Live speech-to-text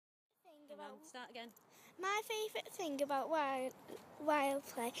Start again. My favourite thing about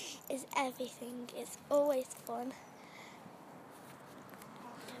Wildplay is everything. It's always fun.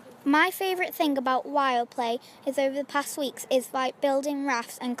 My favourite thing about Wildplay is over the past weeks is like building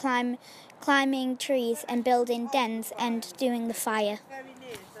rafts and climbing trees and building dens and doing the fire.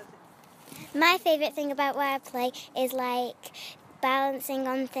 My favourite thing about Wildplay is like balancing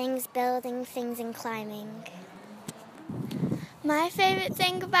on things, building things and climbing. My favourite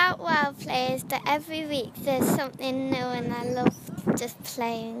thing about Wildplay is that every week there's something new and I love just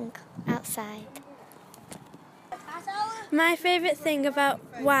playing outside. My favourite thing about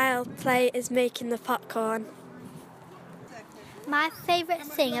Wildplay is making the popcorn. My favourite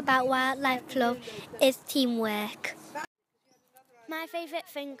thing about Wildlife Club is teamwork. My favourite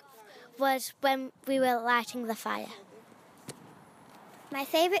thing was when we were lighting the fire. My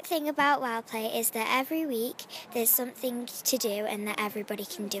favourite thing about Wildplay is that every week there's something to do and that everybody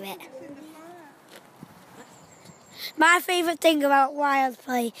can do it. My favourite thing about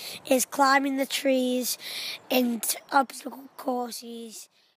Wildplay is climbing the trees and obstacle courses